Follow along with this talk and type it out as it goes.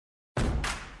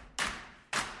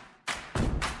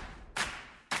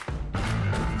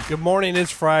Good morning,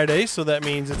 it's Friday, so that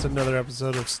means it's another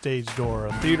episode of Stage Door,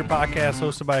 a theater podcast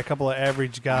hosted by a couple of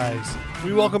average guys.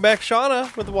 We welcome back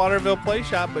Shauna with the Waterville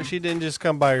Playshop, but she didn't just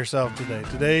come by herself today.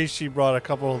 Today she brought a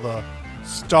couple of the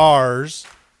stars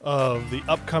of the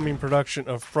upcoming production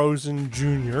of Frozen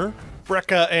Junior.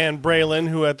 Brecca and Braylon,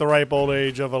 who at the ripe old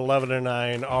age of 11 and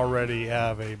 9 already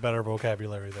have a better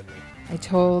vocabulary than me. I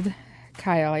told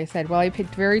Kyle, I said, well, I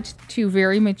picked two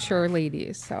very mature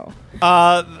ladies, so.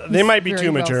 They might be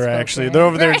too mature, actually. They're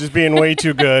over there just being way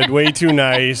too good, way too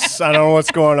nice. I don't know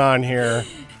what's going on here.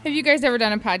 Have you guys ever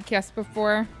done a podcast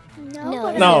before? No.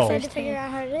 I'm excited to figure out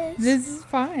how it is. This is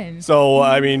fun. So,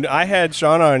 I mean, I had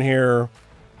Shauna on here,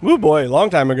 woo boy,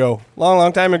 long time ago.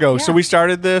 Long time ago. Yeah. So we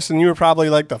started this, and you were probably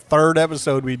like the third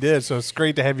episode we did, so it's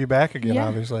great to have you back again,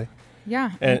 obviously.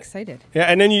 Yeah, I'm excited. Yeah,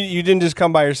 and then you didn't just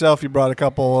come by yourself. You brought a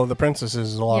couple of the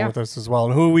princesses along with us as well.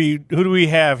 And who do we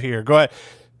have here? Go ahead.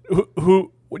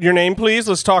 Who your name, please?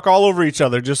 Let's talk all over each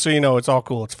other, just so you know it's all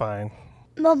cool. It's fine.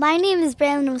 Well, my name is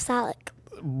Braylon Wasalik.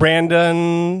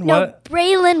 Brandon, what? No,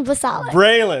 Braylon Wasalik.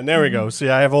 Braylon. There we go. See,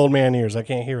 I have old man ears. I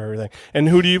can't hear everything. And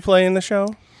who do you play in the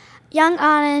show? Young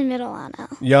Anna and Middle Anna.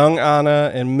 Young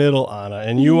Anna and Middle Anna.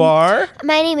 And you are?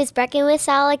 My name is Brecken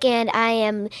Wasalik, and I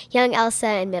am Young Elsa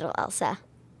and Middle Elsa.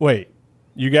 Wait.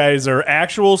 You guys are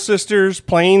actual sisters,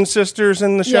 plain sisters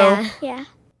in the show? Yeah.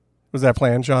 Was that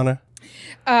planned, Shauna?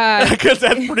 Because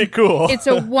that's pretty cool. It's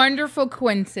a wonderful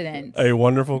coincidence. A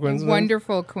wonderful coincidence?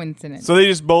 Wonderful coincidence. So they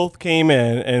just both came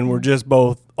in and were just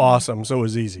both awesome, so it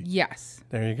was easy. Yes.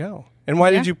 There you go. And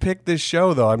why did you pick this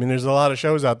show, though? I mean, there's a lot of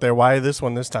shows out there. Why this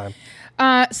one this time?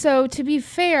 So to be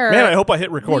fair... Man, I hope I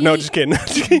hit record. No, just kidding.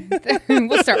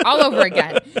 We'll start all over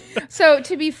again. So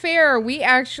to be fair, we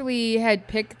actually had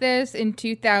picked this in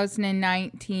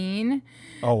 2019.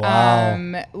 Oh,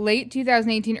 wow. Late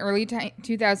 2018, early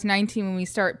 2019 when we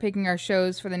start picking our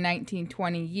shows for the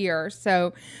 1920 year.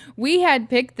 So we had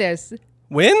picked this.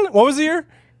 When? What was the year?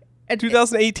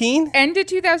 2018? End of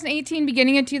 2018,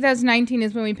 beginning of 2019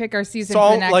 is when we pick our season so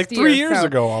for the next like 3 year. years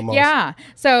ago almost. Yeah.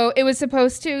 So it was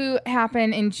supposed to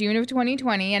happen in June of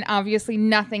 2020, and obviously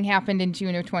nothing happened in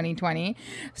June of 2020.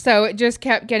 So it just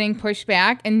kept getting pushed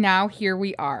back, and now here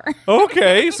we are.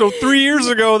 Okay. So 3 years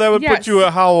ago, that would put you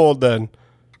at how old then?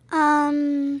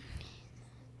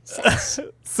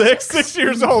 6. 6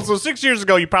 years old. So 6 years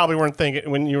ago, you probably weren't thinking,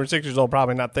 when you were 6 years old,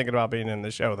 probably not thinking about being in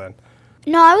the show then.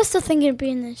 No, I was still thinking of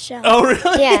being in the show. Oh,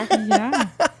 really? Yeah. Yeah.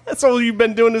 So you've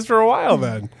been doing this for a while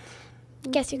then?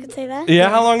 Guess you could say that. Yeah.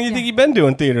 How long do you think you've been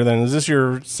doing theater then? Is this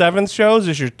your 7th show? Is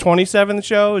this your 27th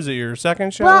show? Is it your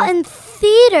 2nd show? Well, in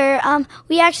theater,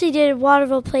 we actually did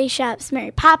Waterville Playshop's Mary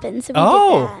Poppins. So we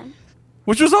did that.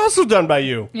 Which was also done by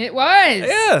you. It was.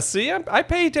 Yeah, see, I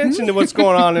pay attention to what's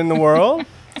going on in the world.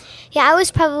 Yeah, I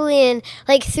was probably in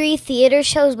like 3 theater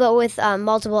shows, but with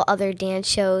multiple other dance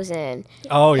shows and.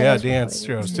 Oh yeah, dance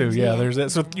shows too. Yeah, there's that.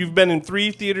 So you've been in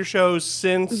 3 theater shows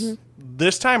since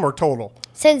this time, or total?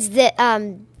 Since the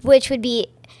which would be,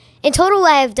 in total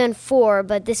I have done 4,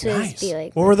 but this would be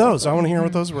like. What were those? I want to hear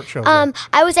what those shows were.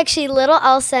 I was actually Little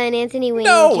Elsa and Anthony Wayne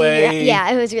No Jr. way. Yeah,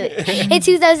 it was really. In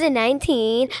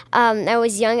 2019, I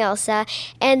was Young Elsa,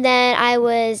 and then I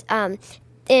was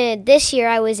this year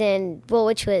I was in, well,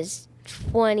 which was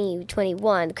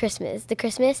 2021 the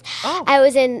Christmas. Oh. I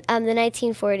was in the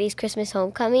 1940s Christmas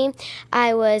Homecoming.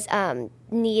 I was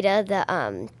Nita,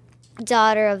 the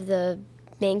daughter of the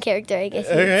main character, I guess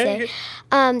you would say.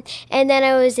 And then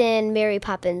I was in Mary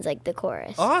Poppins, like the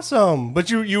chorus. Awesome. But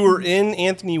you were in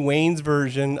Anthony Wayne's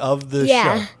version of the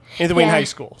show. Anthony Wayne High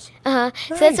Schools. Nice. Nice.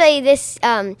 So that's why this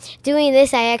doing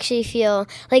this, I actually feel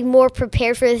like more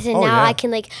prepared for this, and now I can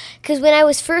because when I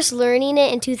was first learning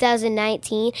it in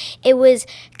 2019, it was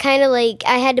kind of like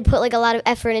I had to put like a lot of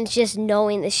effort into just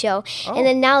knowing the show, and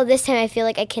then now this time I feel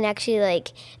like I can actually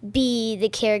be the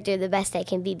character the best I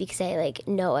can be because I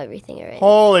know everything already.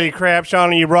 Holy crap,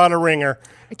 Shauna, you brought a ringer.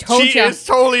 I told She you. is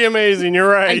totally amazing. You're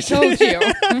right. I told you.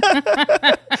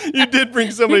 You did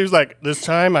bring somebody who's like, this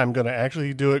time I'm going to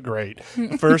actually do it great.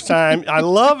 First time. I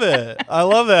love it. I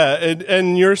love that.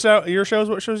 And your shows,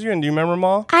 what shows are you in? Do you remember them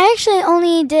all? I actually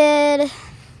only did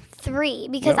 3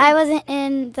 because I wasn't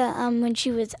in the when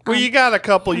she was. Well, you got a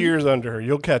couple years under her.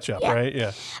 You'll catch up, right?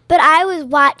 Yeah. But I was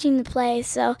watching the play,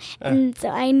 so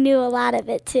I knew a lot of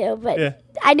it too. But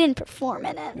I didn't perform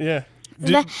in it. Yeah.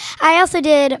 But I also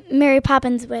did Mary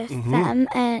Poppins with them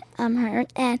and her,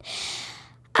 and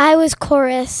I was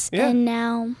chorus, and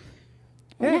now.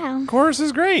 Yeah, chorus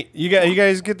is great. You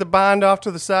guys get the bond off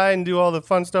to the side and do all the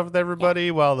fun stuff with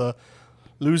everybody while the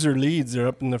loser leads are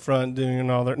up in the front doing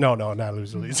all their... No, not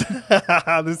loser leads.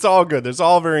 It's all good. It's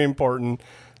all very important.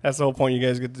 That's the whole point. You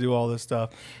guys get to do all this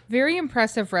stuff. Very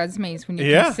impressive resumes when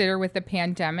you consider with the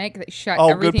pandemic that shut good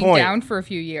everything point. down for a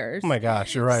few years. Oh my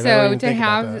gosh, you're right. So to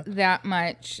have that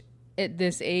much at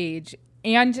this age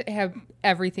and to have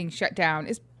everything shut down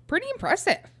is pretty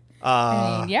impressive.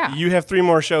 I mean, You have 3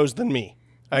 more shows than me.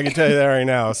 I can tell you that right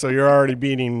now. So you're already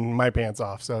beating my pants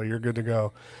off. So you're good to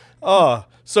go.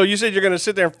 So you said you're going to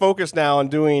sit there and focus now on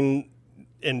doing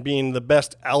and being the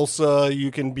best Elsa you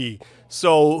can be.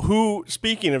 So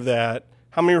speaking of that,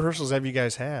 how many rehearsals have you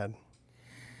guys had?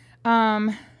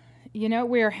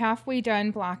 We're halfway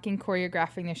done blocking,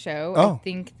 choreographing the show. I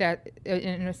think that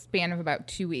in a span of about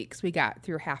 2 weeks, we got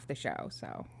through half the show.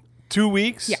 So 2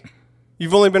 weeks? Yeah.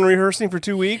 You've only been rehearsing for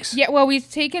 2 weeks? Yeah, well, we've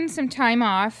taken some time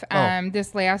off.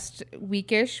 This last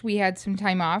weekish, we had some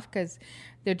time off because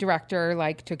the director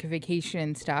took a vacation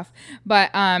and stuff.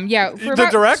 But for the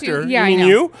director? You mean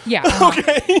you? Yeah.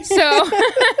 Okay.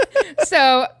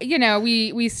 So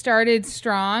we started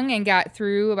strong and got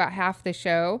through about half the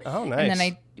show. Oh, nice. And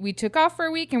then we took off for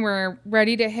a week and we're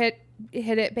ready to hit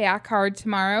it back hard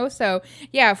tomorrow. So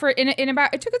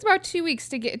it took us about 2 weeks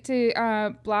to get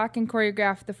to block and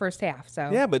choreograph the first half. So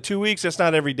yeah, but 2 weeks, that's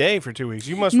not every day for 2 weeks.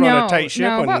 You must run a tight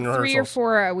ship on about rehearsals. 3 or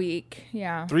 4 a week.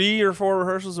 Yeah. 3 or 4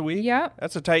 rehearsals a week? Yep.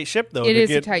 That's a tight ship, though. It is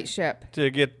a tight ship.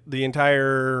 To get the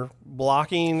entire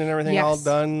blocking and everything all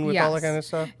done with all that kind of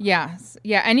stuff? Yes.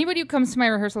 Yeah. Anybody who comes to my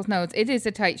rehearsals knows it is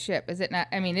a tight ship, is it not?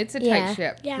 I mean, it's a tight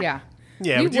ship. Yeah.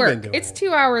 Yeah, but you've been doing It's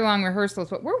 2 hour long rehearsals,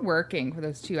 but we're working for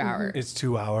those 2 hours. It's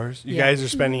 2 hours. You guys are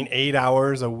spending 8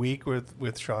 hours a week with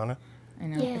Shauna. I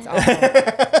know. Yeah. It's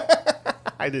awful.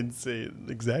 I didn't say it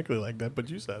exactly like that, but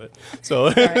you said it.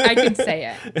 So sorry, I can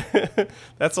say it.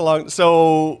 That's a long.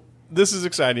 So this is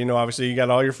exciting. Obviously, you got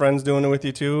all your friends doing it with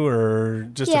you too, or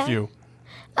just a few.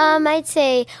 I'd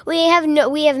say we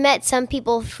have met some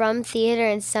people from theater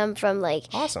and some from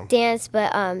awesome dance,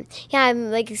 but I'm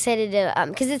excited to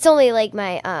because it's only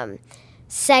my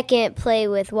second play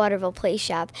with Waterville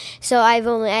Playshop, so I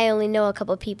only know a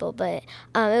couple of people, but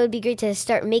it would be great to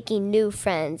start making new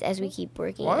friends as we keep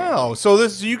working. Wow! So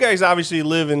you guys obviously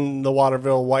live in the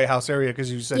Waterville White House area because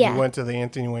you said you went to the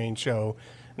Anthony Wayne show,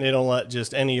 and they don't let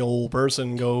just any old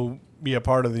person go be a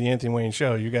part of the Anthony Wayne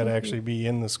show. You got to actually be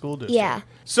in the school district. Yeah.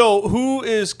 So who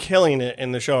is killing it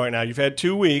in the show right now? You've had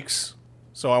 2 weeks,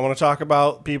 so I want to talk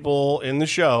about people in the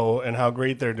show and how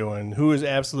great they're doing. Who is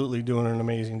absolutely doing an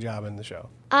amazing job in the show?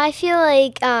 I feel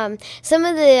like some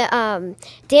of the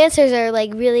dancers are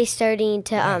really starting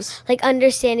to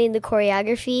understanding the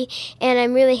choreography, and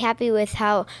I'm really happy with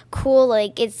how cool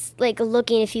it's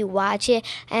looking if you watch it,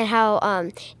 and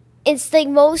how it's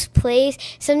most plays,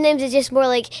 sometimes it's just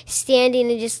more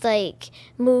standing and just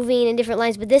moving in different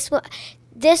lines. But this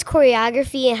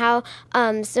choreography and how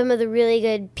some of the really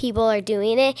good people are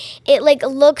doing it, it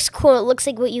looks cool. It looks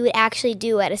like what you would actually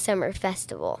do at a summer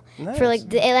festival. Nice. For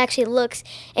it actually looks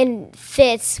and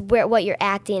fits what you're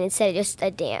acting instead of just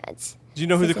a dance. Do you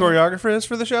know who the choreographer is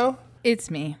for the show? It's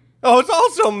me. Oh, it's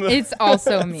also me. It's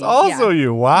also me. It's also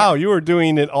you. Wow, you were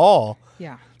doing it all.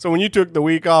 Yeah. So when you took the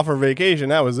week off for vacation,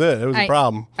 that was it. It was a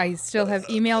problem. I still have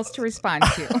emails to respond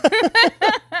to.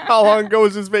 How long ago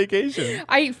was this vacation?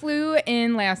 I flew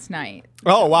in last night.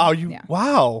 Oh, wow.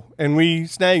 Wow. And we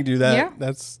snagged you that. Yeah.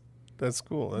 That's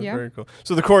cool. That's very cool.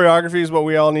 So the choreography is what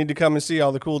we all need to come and see,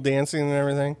 all the cool dancing and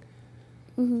everything?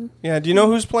 Mm-hmm. Yeah. Do you know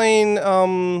who's playing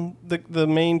the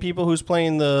main people who's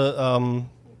playing the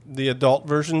adult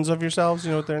versions of yourselves? You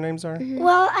know what their names are? Mm-hmm.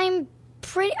 Well,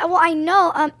 I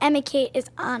know Emma Kate is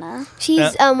Anna.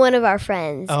 She's one of our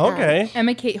friends. Oh, okay.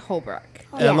 Emma Kate Holbrook.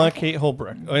 Emma Kate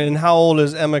Holbrook. And how old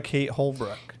is Emma Kate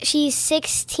Holbrook? She's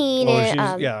 16.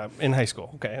 In high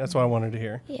school. Okay, that's what I wanted to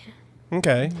hear. Yeah.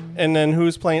 Okay. And then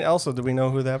who's playing Elsa? Do we know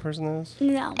who that person is?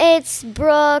 No. It's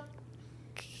Brooke.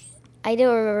 I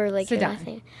don't remember her last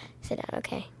name. Sedan,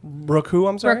 okay. Brooke who,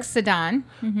 I'm sorry? Brooke Sedan.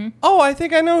 Mm-hmm. Oh, I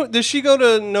think I know. Does she go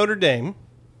to Notre Dame?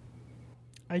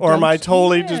 Or am I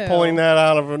totally just pulling that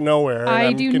out of nowhere?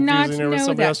 I do not know with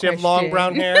somebody that else? Do you have long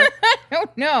brown hair? I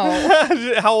don't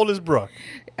know. How old is Brooke?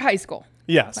 High school.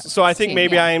 Yes. So I think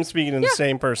maybe I am speaking to the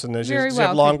same person. Does she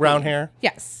have long brown hair?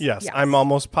 Yes. I'm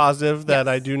almost positive that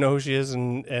I do know who she is,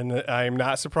 and I'm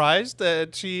not surprised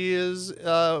that she is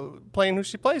playing who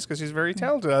she plays because she's very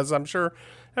talented, as I'm sure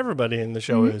everybody in the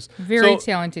show is. Very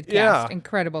talented cast.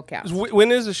 Incredible cast.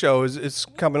 When is the show? It's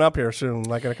coming up here soon,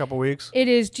 like in a couple weeks? It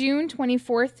is June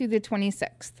 24th through the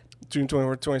 26th. June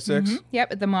 24th, 26th? Mm-hmm.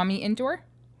 Yep, at the Mommy Indoor.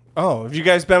 Oh, have you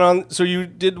guys been on? So you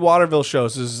did Waterville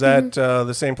shows. Is that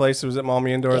the same place? Was it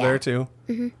Mommy Indoor there too?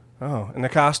 Mm-hmm. Oh, and the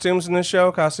costumes in this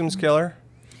show? Costumes killer?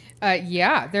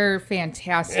 Yeah, they're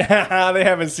fantastic. They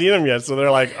haven't seen them yet, so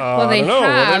they're like, well, they I don't know.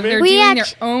 have. They're doing their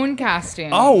own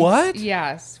costumes. Oh, what?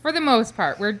 Yes, for the most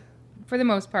part.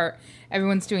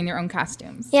 Everyone's doing their own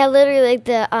costumes. Yeah, literally,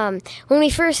 like when we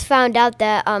first found out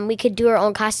that we could do our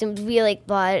own costumes, we like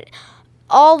bought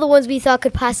all the ones we thought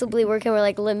could possibly work, and we're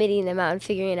like limiting them out and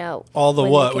figuring out all the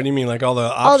what? What do you mean, like all the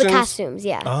options? All the costumes,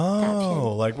 yeah.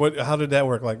 Oh, like what? How did that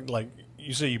work? Like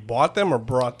you say you bought them or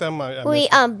brought them? We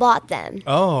bought them.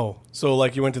 Oh, so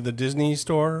like you went to the Disney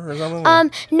store or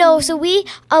something? No, so we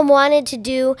wanted to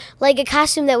do like a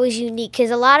costume that was unique, because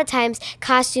a lot of times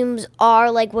costumes are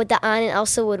like what the Anna and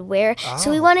Elsa would wear. Oh. So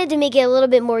we wanted to make it a little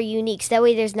bit more unique, so that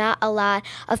way there's not a lot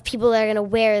of people that are going to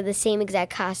wear the same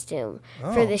exact costume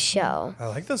for this show. I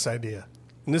like this idea.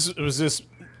 And was this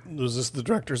the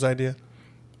director's idea?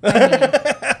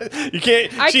 You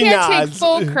can't. I she can't nods. take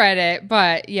full credit,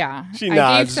 but yeah, she nods.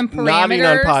 I gave some parameters. Nodding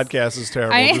on podcasts is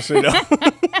terrible. Just so you know.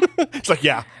 It's like,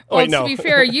 yeah. Oh, well, wait, no. To be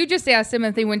fair, you just asked them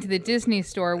if they went to the Disney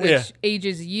store, which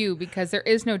ages you, because there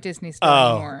is no Disney store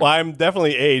anymore. Well, I'm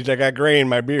definitely aged. I got gray in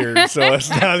my beard, so it's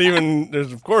not even.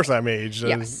 Of course, I'm aged.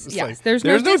 Yes, it's yes. like, There's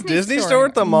no Disney store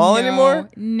at the mall anymore.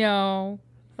 No.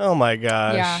 Oh my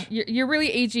gosh! Yeah, you're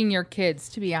really aging your kids,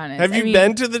 to be honest. Have you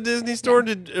been to the Disney store?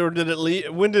 Yeah. Did it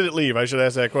leave? When did it leave? I should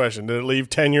ask that question. Did it leave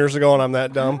 10 years ago and I'm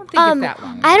that dumb? I don't think it's that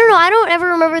long ago. I don't know. I don't ever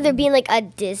remember there being like a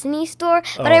Disney store,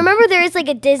 but I remember there is like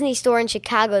a Disney store in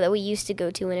Chicago that we used to go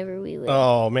to whenever we would.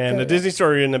 Oh man, the Disney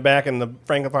store in the back in the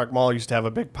Franklin Park Mall used to have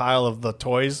a big pile of the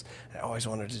toys. I always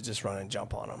wanted to just run and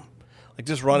jump on them. Like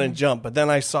just run and jump. But then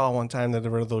I saw one time that there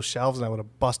were those shelves and I would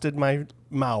have busted my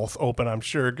mouth open, I'm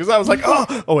sure. Because I was like,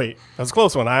 oh wait, that was a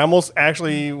close one. I almost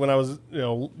actually, when I was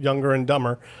younger and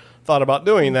dumber, thought about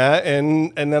doing that.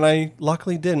 And then I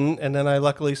luckily didn't. And then I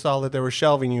luckily saw that there were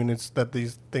shelving units that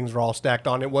these things were all stacked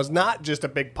on. It was not just a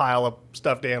big pile of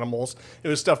stuffed animals. It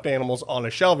was stuffed animals on a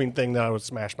shelving thing that I would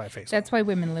smash my face on. That's why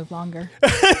women live longer.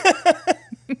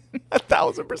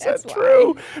 1,000%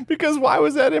 true. Because why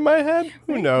was that in my head?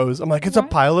 Who knows? I'm like, it's a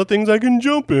pile of things I can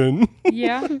jump in.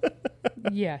 Yeah.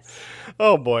 Yes.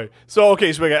 Oh boy. So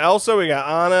okay, so we got Elsa, we got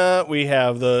Anna, we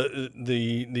have the do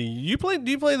you play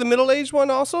the middle-aged one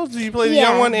also? Do you play the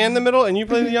young one and the middle, and you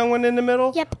play the young one in the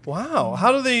middle? Yep. Wow.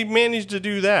 How do they manage to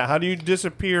do that? How do you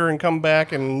disappear and come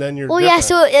back and then you're different? Yeah,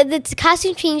 so the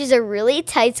costume changes are really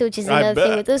tight, so which is another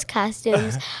thing with those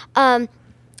costumes.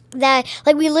 That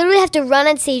like we literally have to run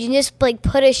on stage and just like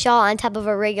put a shawl on top of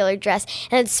a regular dress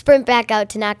and then sprint back out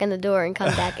to knock on the door and come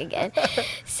back again.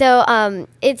 So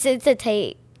it's a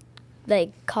tight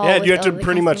call. Yeah, you have to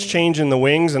pretty much change in the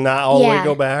wings and not all the way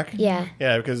go back. Yeah.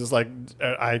 Yeah, because it's like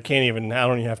I don't even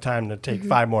have time to take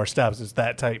 5 more steps. It's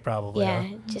that tight probably. Yeah,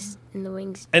 just in the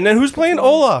wings. And then who's playing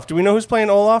Olaf? Do we know who's playing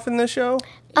Olaf in this show?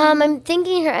 I'm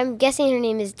guessing her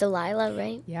name is Delilah,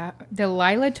 right? Yeah,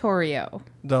 Delilah Torrio.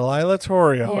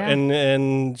 Yeah.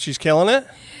 And she's killing it,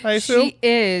 I assume? She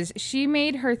is. She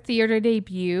made her theater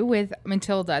debut with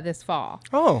Matilda this fall.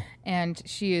 Oh. And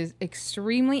she is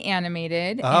extremely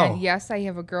animated. Oh. And yes, I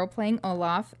have a girl playing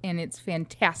Olaf, and it's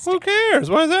fantastic. Who cares?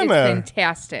 Why does that matter? It's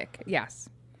fantastic, yes.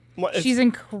 She's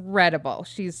incredible.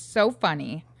 She's so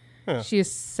funny. Huh. She is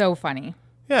so funny.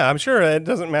 Yeah, I'm sure it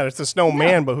doesn't matter. It's a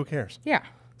snowman, but who cares? Yeah.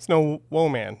 Snow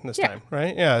Woman this time,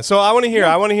 right? Yeah. So I want to hear.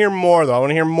 I want to hear more, though. I want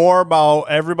to hear more about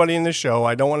everybody in the show.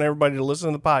 I don't want everybody to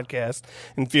listen to the podcast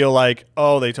and feel like,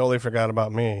 oh, they totally forgot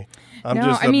about me. I'm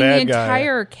just the bad guy. The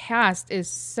entire cast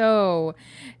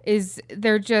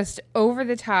they're just over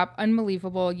the top,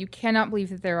 unbelievable. You cannot believe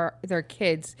that they're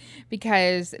kids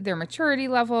because their maturity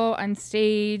level on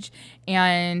stage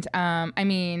and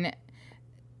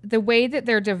the way that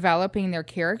they're developing their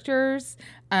characters.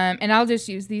 And I'll just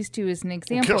use these two as an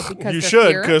example because you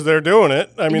should, because they're doing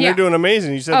it. They're doing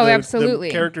amazing. You said absolutely.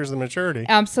 The characters, the maturity.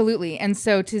 Absolutely. And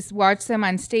so to watch them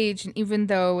on stage, and even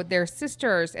though they're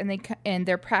sisters and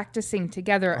they're practicing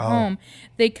together at home,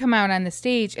 they come out on the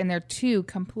stage and they're two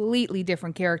completely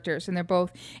different characters, and they're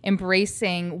both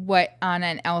embracing what Anna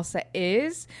and Elsa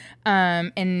is.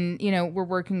 And we're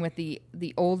working with the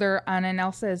older Anna and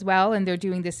Elsa as well, and they're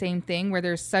doing the same thing where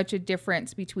there's such a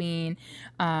difference between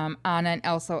Anna and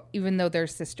Elsa, even though they're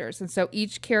sisters. And so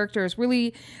each character is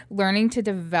really learning to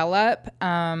develop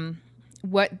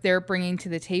what they're bringing to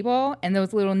the table and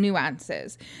those little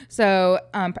nuances. So,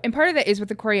 and part of that is with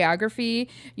the choreography.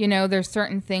 There's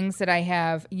certain things that I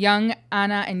have young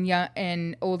Anna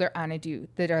and older Anna do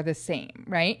that are the same,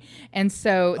 right? And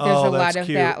so there's a lot of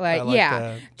cute. that,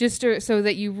 that. just so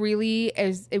that you really,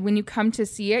 when you come to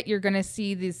see it, you're going to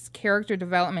see this character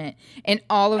development in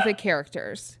all of the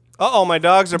characters. Uh-oh, my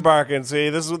dogs are barking. See,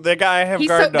 this is the guy I have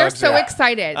guard They're dogs. so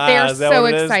excited. They're so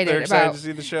excited They're excited about to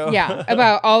see the show. Yeah,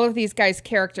 about all of these guys'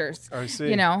 characters. I see.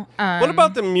 You know. What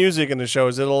about the music in the show?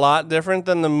 Is it a lot different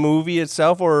than the movie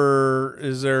itself, or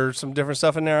is there some different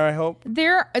stuff in there? I hope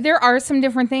there are some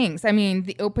different things. I mean,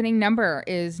 the opening number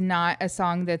is not a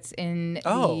song that's in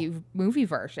the movie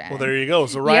version. Well, there you go.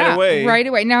 So right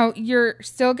away. Now you're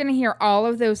still going to hear all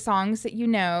of those songs that you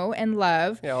know and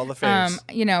love. Yeah, all the faves.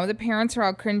 You know, the parents are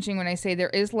all cringing when I say there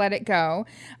is "Let It Go."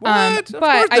 What?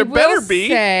 But I will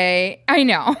say, I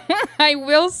know. I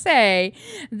will say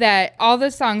that all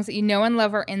the songs that you know and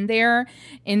love are in there.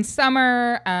 In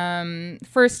Summer,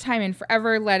 First Time in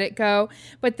Forever, Let It Go.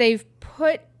 But they've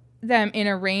put them in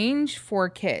a range for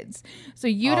kids. So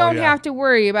you don't have to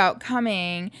worry about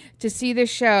coming to see the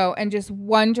show and just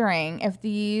wondering if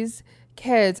these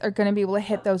kids are going to be able to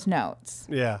hit those notes.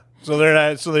 Yeah. So they're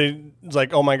not. So it's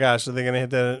like, oh my gosh, are they going to hit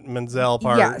that Menzel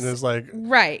part? Yes. And it's like,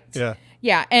 right. Yeah.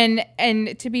 Yeah, and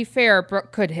to be fair,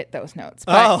 Brooke could hit those notes,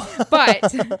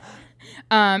 but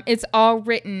it's all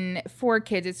written for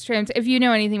kids. It's if you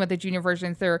know anything about the junior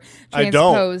versions, they're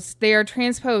transposed. They are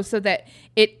transposed so that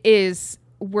it is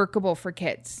workable for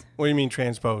kids. What do you mean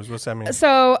transposed? What's that mean?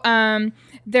 So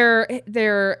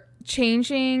they're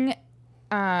changing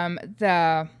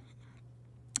the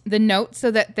notes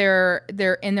so that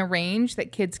they're in the range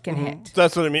that kids can hit.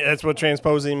 That's what it means. That's what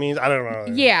transposing means. I don't know.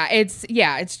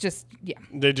 It's just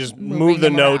They just move the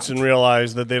notes and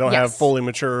realize that they don't have fully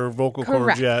mature vocal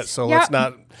cords yet. So let's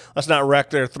not wreck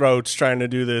their throats trying to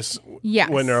do this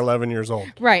when they're 11 years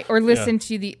old. Right. Or listen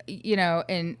to the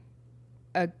in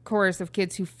a chorus of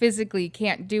kids who physically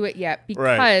can't do it yet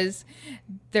because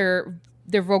their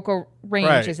vocal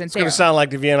range isn't it's there. It's going to sound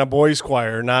like the Vienna Boys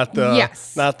Choir, not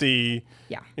the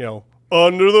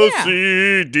under the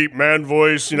sea, deep man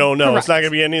voice. No, it's not going to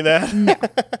be any of that. No.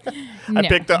 I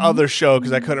picked the other show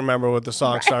because I couldn't remember what the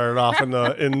song started off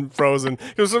in Frozen.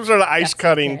 It was some sort of ice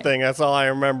cutting thing. That's all I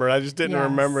remember. I just didn't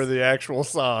remember the actual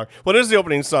song. What is the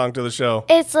opening song to the show?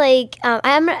 It's like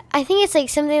I think it's like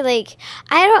something like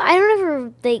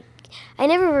I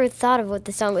never thought of what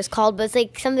the song was called, but it's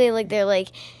like something like they're like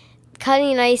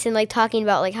cutting ice and like talking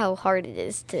about like how hard it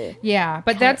is to. Yeah,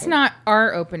 but that's not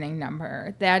our opening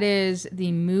number. That is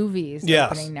the movie's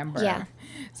opening number. Yeah.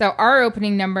 So our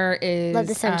opening number is Love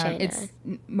the Sunshine. It's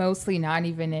mostly not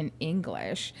even in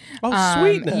English. Oh,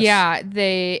 sweetness. Yeah,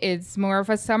 it's more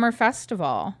of a summer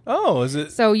festival. Oh, is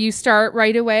it? So you start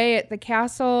right away at the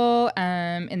castle,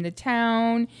 in the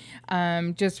town,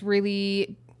 just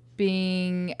really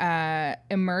being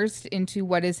immersed into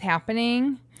what is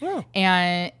happening. Oh.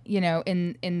 And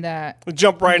in the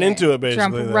jump right into it,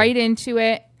 basically. Jump right into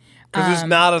it because it's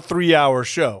not a 3-hour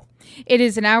show. It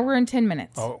is an hour and 10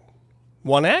 minutes. Oh,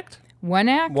 one act. One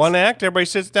act. Everybody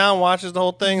sits down, watches the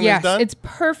whole thing. Yes, and it's done? It's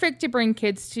perfect to bring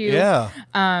kids to. Yeah.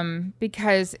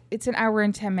 Because it's an hour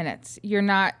and 10 minutes. You're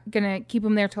not gonna keep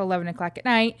them there till 11 o'clock at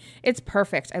night. It's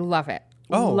perfect. I love it.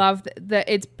 Love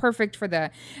it's perfect for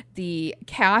the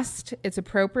cast. It's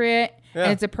appropriate. Yeah.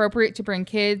 And it's appropriate to bring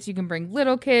kids. You can bring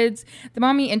little kids. The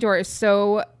Mommy Indoor is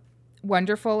so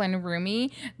wonderful and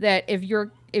roomy that if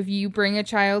you bring a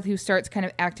child who starts kind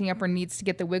of acting up or needs to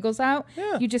get the wiggles out,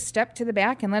 you just step to the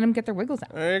back and let them get their wiggles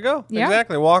out. There you go. Yeah.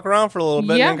 Exactly. Walk around for a little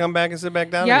bit and then come back and sit back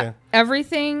down again.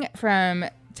 Everything from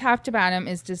top to bottom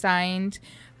is designed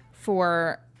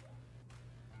for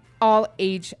all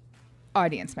age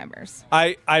audience members.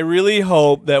 I really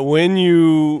hope that when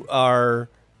you are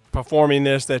performing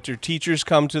this, that your teachers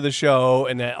come to the show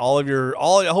and that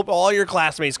I hope all your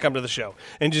classmates come to the show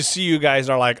and just see you guys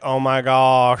are like, oh my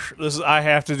gosh, I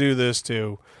have to do this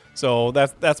too. So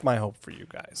that's my hope for you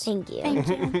guys. Thank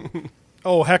you.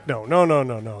 Oh heck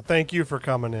no. Thank you for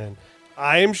coming in.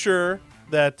 I am sure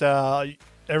that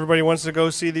everybody wants to go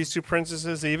see these two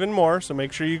princesses even more, so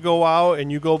make sure you go out and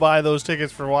you go buy those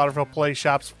tickets for Waterville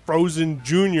Playshop's Frozen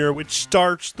Junior, which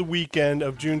starts the weekend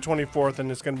of June 24th, and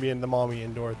it's going to be in the Mommy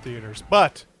Indoor Theaters.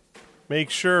 But make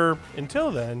sure, until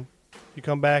then, you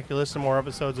come back, you listen to more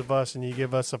episodes of us, and you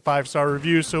give us a 5-star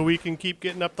review so we can keep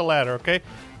getting up the ladder, okay?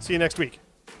 See you next week.